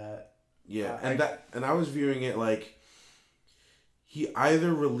is that. Yeah, and I was viewing it like he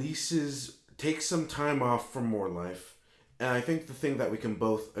either takes some time off from More Life, and I think the thing that we can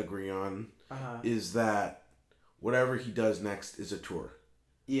both agree on is that whatever he does next is a tour.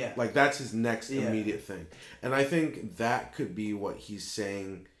 Yeah. Like, that's his next immediate thing. And I think that could be what he's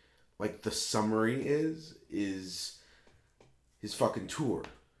saying, like, the summary is his fucking tour.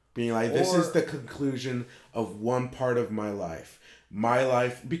 Being like, this is the conclusion of one part of my life. My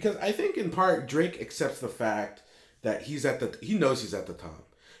life, because I think in part Drake accepts the fact that he knows he's at the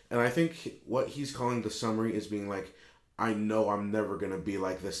top. And I think what he's calling the summary is being like, I know I'm never going to be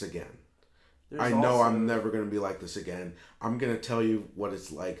like this again. I'm never going to be like this again. I'm going to tell you what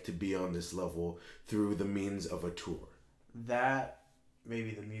it's like to be on this level through the means of a tour. That,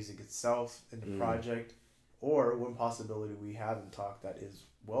 maybe the music itself and the project, or one possibility we haven't talked that is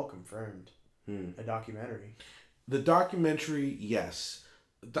well confirmed, a documentary. The documentary, yes.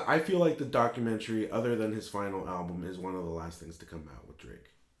 I feel like the documentary, other than his final album, is one of the last things to come out with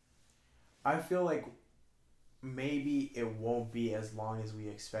Drake. I feel like maybe it won't be as long as we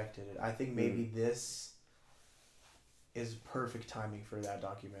expected it. I think maybe this is perfect timing for that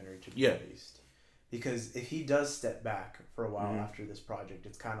documentary to be released. Because if he does step back for a while after this project,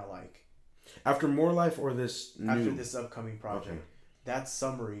 it's kind of like... After More Life or this After this upcoming project. That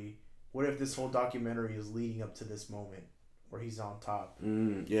summary, what if this whole documentary is leading up to this moment where he's on top?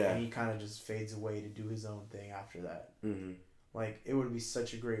 And he kind of just fades away to do his own thing after that. Like, it would be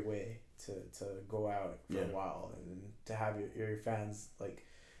such a great way to go out for a while and to have your fans, like,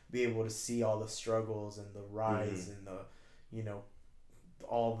 be able to see all the struggles and the rise and the, you know,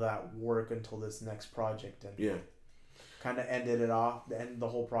 all that work until this next project, and kind of end the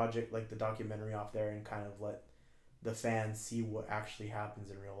whole project, like the documentary, off there, and kind of let the fans see what actually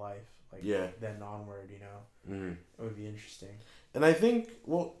happens in real life, like then onward, you know. It would be interesting. And I think,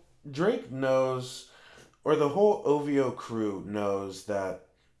 well, Drake knows, or the whole OVO crew knows, that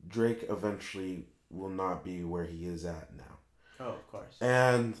Drake eventually will not be where he is at now. Oh, of course.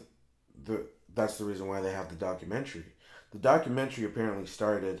 And that's the reason why they have the documentary. The documentary apparently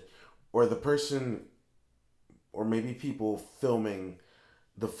started, or the person, or maybe people filming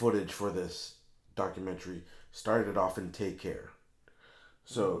the footage for this documentary started off in Take Care.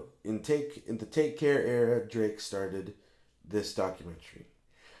 So in the Take Care era, Drake started this documentary.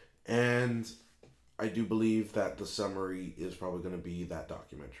 And I do believe that the summary is probably going to be that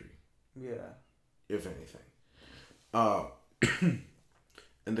documentary. Yeah. If anything.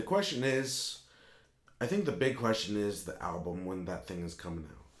 And the question is, I think the big question is the album, when that thing is coming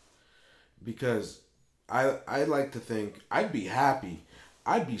out. Because I like to think, I'd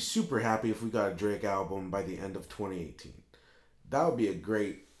be super happy if we got a Drake album by the end of 2018. That would be a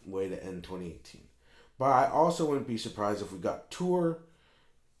great way to end 2018. But I also wouldn't be surprised if we got tour,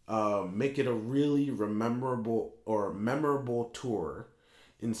 make it a really memorable tour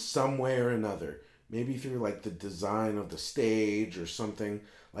in some way or another. Maybe through like the design of the stage or something.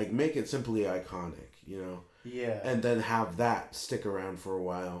 Like, make it simply iconic, you know? Yeah. And then have that stick around for a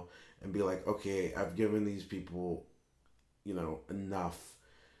while and be like, okay, I've given these people, you know, enough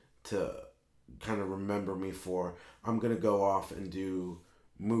to kind of remember me for. I'm going to go off and do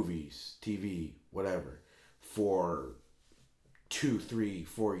movies, TV, whatever, for 2, 3,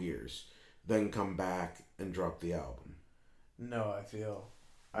 4 years. Then come back and drop the album. No,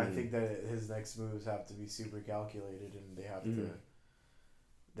 I think that his next moves have to be super calculated, and they have to...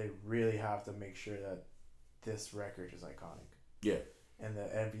 They really have to make sure that this record is iconic. Yeah. And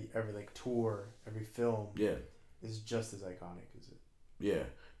that every like tour, every film is just as iconic as it. Yeah.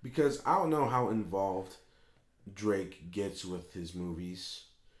 Because I don't know how involved Drake gets with his movies,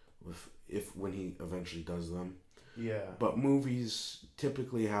 when he eventually does them. Yeah. But movies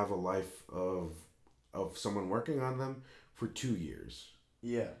typically have a life of someone working on them for 2 years.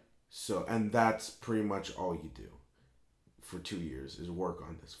 Yeah. So, and that's pretty much all you do for 2 years, is work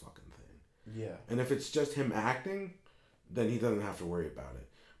on this fucking thing. Yeah. And if it's just him acting, then he doesn't have to worry about it.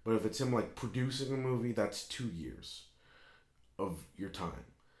 But if it's him like producing a movie, that's 2 years of your time.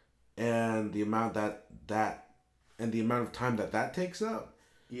 And the amount and the amount of time that takes up,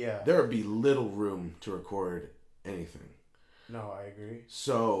 there would be little room to record anything. No, I agree.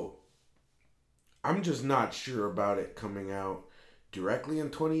 So I'm just not sure about it coming out directly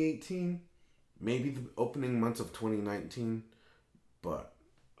in 2018. Maybe the opening months of 2019, but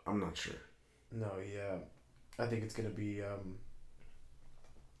I'm not sure. No, yeah. I think it's gonna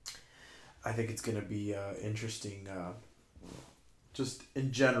be interesting. Just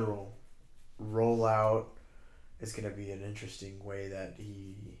in general, rollout is gonna be an interesting way that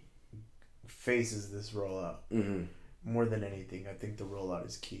he faces this rollout. Mm-hmm. More than anything, I think the rollout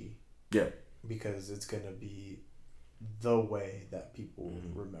is key. Yeah. Because it's gonna be the way that people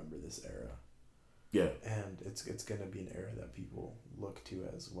remember this era. Yeah. And it's gonna be an era that people look to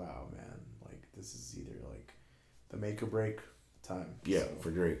as, wow, man, like this is either like the make or break time. Yeah,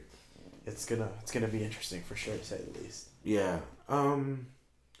 for Drake. It's gonna be interesting for sure, to say the least. Yeah.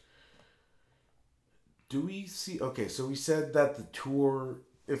 Do we see? Okay, so we said that the tour,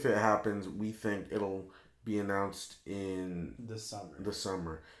 if it happens, we think it'll be announced in the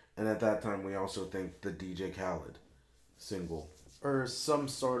summer, and at that time, we also think the DJ Khaled single or some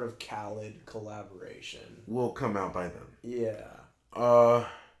sort of Khaled collaboration will come out by then. Yeah.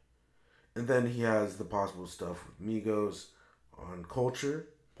 And then he has the possible stuff with Migos on Culture.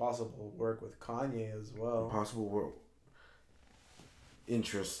 Possible work with Kanye as well. Possible work.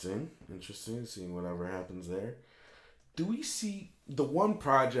 Interesting, seeing whatever happens there. Do we see the one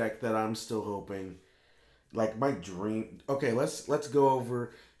project that I'm still hoping, like my dream? Okay, let's go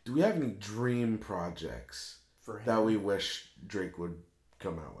over. Do we have any dream projects for him that we wish Drake would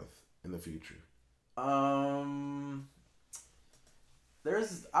come out with in the future? I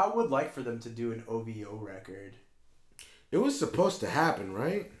would like for them to do an OVO record. It was supposed to happen,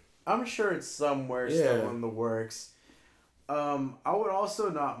 right? I'm sure it's somewhere still in the works. I would also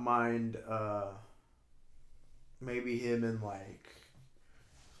not mind maybe him and like,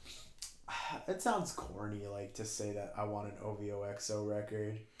 it sounds corny like to say that I want an OVO XO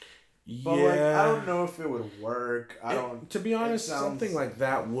record. But like, I don't know if it would work. To be honest, something like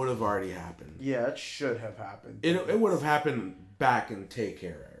that would have already happened. Yeah, it should have happened. It would have happened back in Take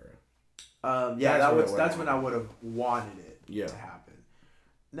Care era. That's when I would have wanted it to happen.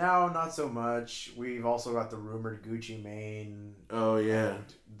 Now, not so much. We've also got the rumored Gucci Mane. Oh, yeah.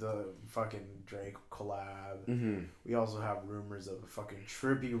 And the fucking Drake collab. Mm-hmm. We also have rumors of a fucking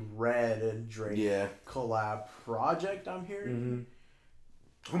Trippie Redd and Drake collab project, I'm hearing.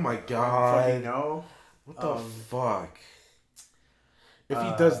 Mm-hmm. Oh, my God. Fucking know. What the fuck? If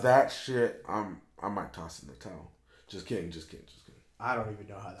he does that shit, I might toss in the towel. Just kidding. I don't even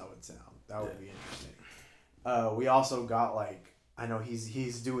know how that would sound. That would be interesting. We also got, like, I know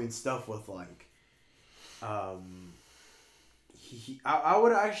he's doing stuff with like, I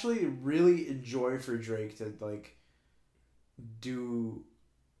would actually really enjoy for Drake to like do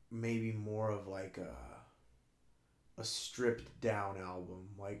maybe more of like a stripped down album,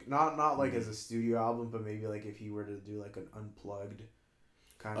 like not like as a studio album, but maybe like if he were to do like an unplugged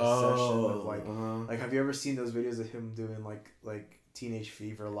kind of session of like have you ever seen those videos of him doing like Teenage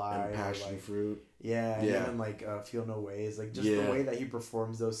Fever live and Passion Fruit? Yeah. And like Feel No Ways, like just the way that he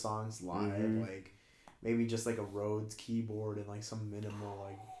performs those songs live, like maybe just like a Rhodes keyboard and like some minimal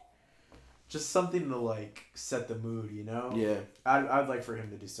like just something to like set the mood, you know? Yeah. I'd like for him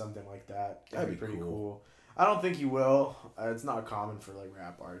to do something like that. That'd be pretty cool. I don't think he will. It's not common for like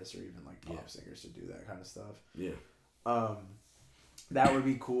rap artists or even like pop singers to do that kind of stuff. Yeah. That would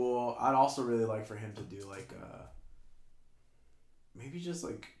be cool. I'd also really like for him to do like maybe just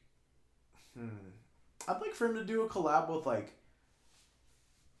like I'd like for him to do a collab with like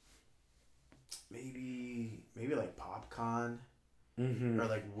maybe like Popcaan or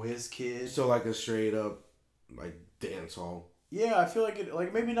like WizKid. So like a straight up like dance hall. Yeah, I feel like it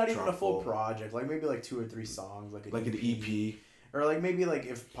like maybe not even a full project, like maybe like 2 or 3 songs, like an EP. Or like maybe like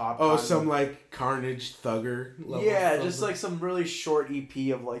if Popcaan. Oh, some like Carnage Thugger level. Yeah, just like some really short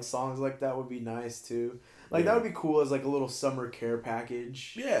EP of like songs like that would be nice too. Like that would be cool as like a little summer care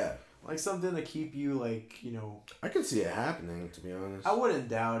package. Yeah. Like something to keep you like, you know. I could see it happening, to be honest. I wouldn't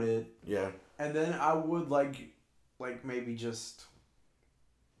doubt it. Yeah. And then I would like maybe just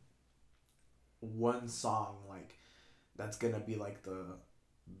one song like that's gonna be like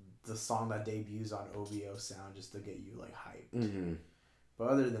the song that debuts on OVO Sound just to get you like hyped. Mm-hmm. But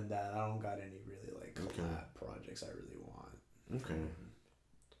other than that, I don't got any really like collab projects I really want. Okay.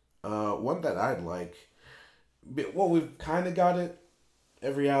 One that I'd like. Well, we've kind of got it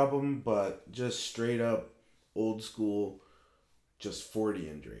every album, but just straight up old school, just 40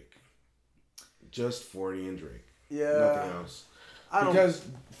 and Drake. Just 40 and Drake. Yeah. Nothing else. Because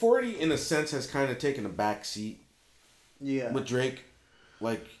 40, in a sense, has kind of taken a back seat. Yeah. With Drake.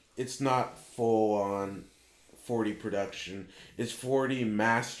 Like, it's not full on 40 production. It's 40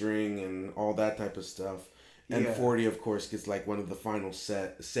 mastering and all that type of stuff. And 40, of course, gets like one of the final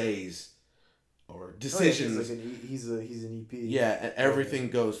says or decisions. Oh, yeah, he's an EP. Yeah, and everything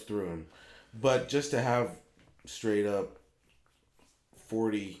goes through him. But just to have straight up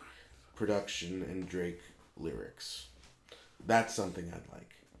 40 production and Drake lyrics, that's something I'd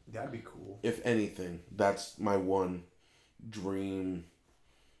like. That'd be cool. If anything, that's my one dream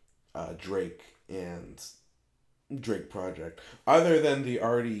Drake and Drake project. Other than the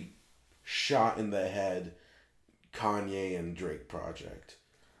already shot in the head Kanye and Drake project.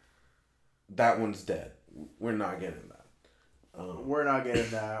 That one's dead. We're not getting that. We're not getting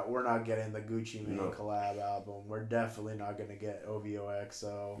that. We're not getting the Gucci Mane collab album. We're definitely not going to get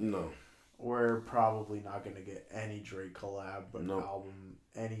OVOXO. No. We're probably not going to get any Drake collab album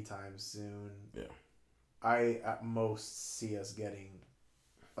anytime soon. Yeah. I at most see us getting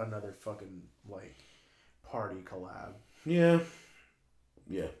another fucking like party collab. Yeah.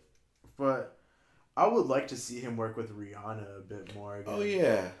 Yeah. But I would like to see him work with Rihanna a bit more again. Oh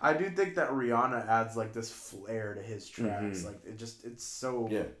yeah. I do think that Rihanna adds like this flair to his tracks. Mm-hmm. Like it's so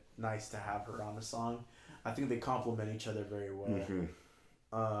nice to have her on a song. I think they complement each other very well. Mm-hmm.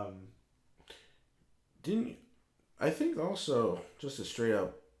 I think also just a straight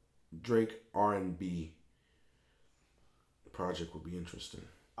up Drake R&B project would be interesting.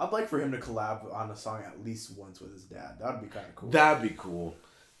 I'd like for him to collab on a song at least once with his dad. That would be kind of cool. That'd be cool.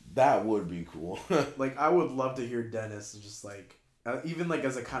 That would be cool. Like, I would love to hear Dennis just like, even like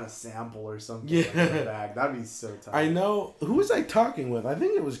as a kind of sample or something. Yeah. Like, in the bag. That'd be so tight. I know. Who was I talking with? I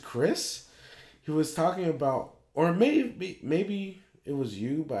think it was Chris. He was talking about, or maybe it was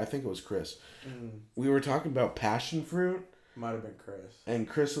you, but I think it was Chris. We were talking about passion fruit. Might have been Chris. And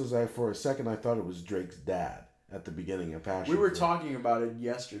Chris was like, for a second, I thought it was Drake's dad at the beginning of passion fruit. We were talking about it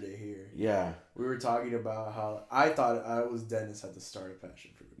yesterday here. Yeah. We were talking about how I thought I was Dennis at the start of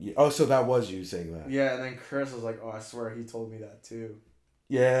passion fruit. Yeah. Oh, so that was you saying that? Yeah, and then Chris was like, "Oh, I swear he told me that too."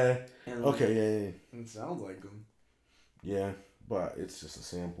 Yeah. And okay. Yeah. It sounds like him. Yeah, but it's just a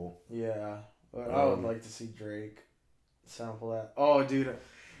sample. Yeah, but I would like to see Drake sample that. Oh, dude,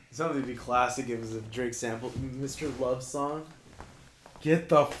 something would be classic. It was a Drake sample, Mr. Love song. Get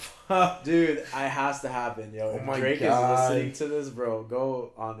the fuck, dude! It has to happen, yo. Oh my Drake God. is listening to this, bro.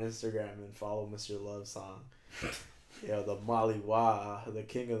 Go on Instagram and follow Mr. Love song. Yo, the Maliwa, the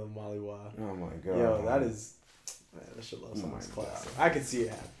king of the Maliwa. Oh my God. Yo, that is, man, Mr. Love song is classic. I can see it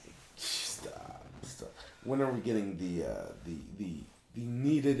happening. Stop. When are we getting the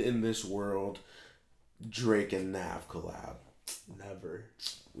needed in this world Drake and Nav collab? Never.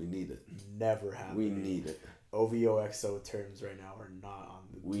 We need it. Never happening. We need it. OVOXO terms right now are not on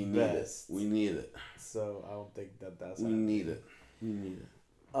the best. We need it. So I don't think that's We need it.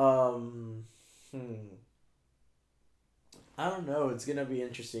 I don't know. It's gonna be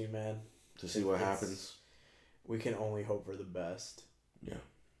interesting, man. To see what happens. We can only hope for the best. Yeah.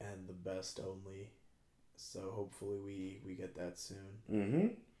 And the best only. So hopefully we get that soon.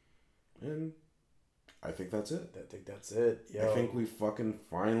 Mm-hmm. And I think that's it. I think that's it. Yo. I think we fucking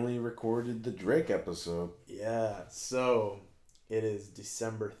finally recorded the Drake episode. Yeah. So it is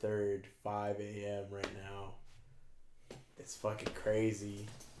December 3rd, 5 a.m. right now. It's fucking crazy.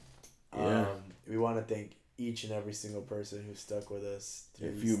 Yeah. We want to thank each and every single person who stuck with us.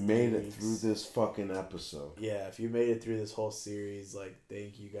 If you made it through this fucking episode. Yeah, if you made it through this whole series, like,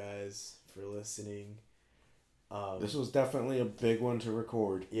 thank you guys for listening. This was definitely a big one to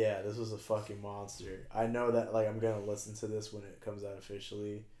record. Yeah, this was a fucking monster. I know that, like, I'm gonna listen to this when it comes out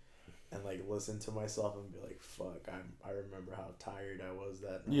officially, and like listen to myself and be like, "Fuck, I remember how tired I was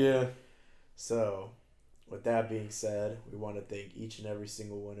that night." Yeah. So, with that being said, we want to thank each and every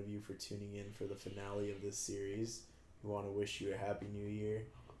single one of you for tuning in for the finale of this series. We want to wish you a happy new year,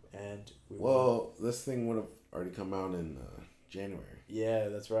 and this thing would have already come out in January. Yeah,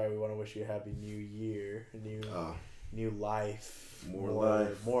 that's right. We want to wish you a happy new year, new life, more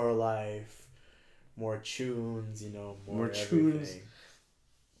life, more tunes. More tunes.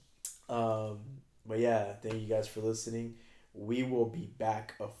 But yeah, thank you guys for listening. We will be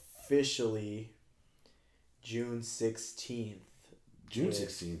back officially June 16th.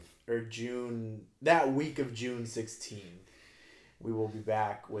 That week of June 16th. We will be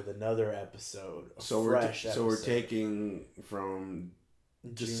back with another episode. So we're taking from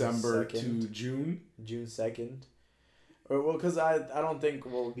December to June? June 2nd. Because I don't think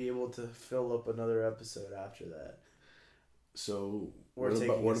we'll be able to fill up another episode after that. So what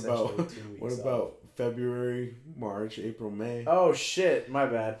about February, March, April, May? Oh shit, my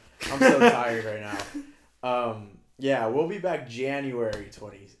bad. I'm so tired right now. Yeah, we'll be back January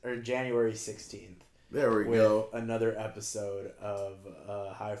 16th. There we go. Another episode of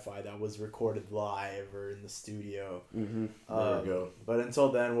Hi-Fi that was recorded live or in the studio. Mm-hmm. There we go. But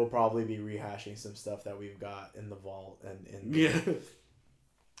until then, we'll probably be rehashing some stuff that we've got in the vault and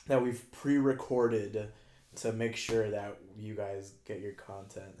that we've pre-recorded to make sure that you guys get your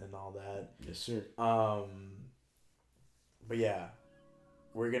content and all that. Yes, sir. But yeah.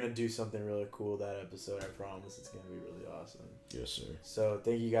 We're going to do something really cool that episode. I promise it's going to be really awesome. Yes, sir. So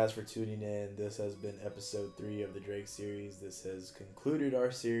thank you guys for tuning in. This has been episode 3 of the Drake series. This has concluded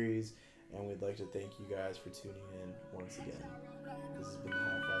our series, and we'd like to thank you guys for tuning in once again. This has been the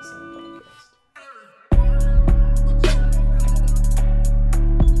Hi-Fi Sound Podcast.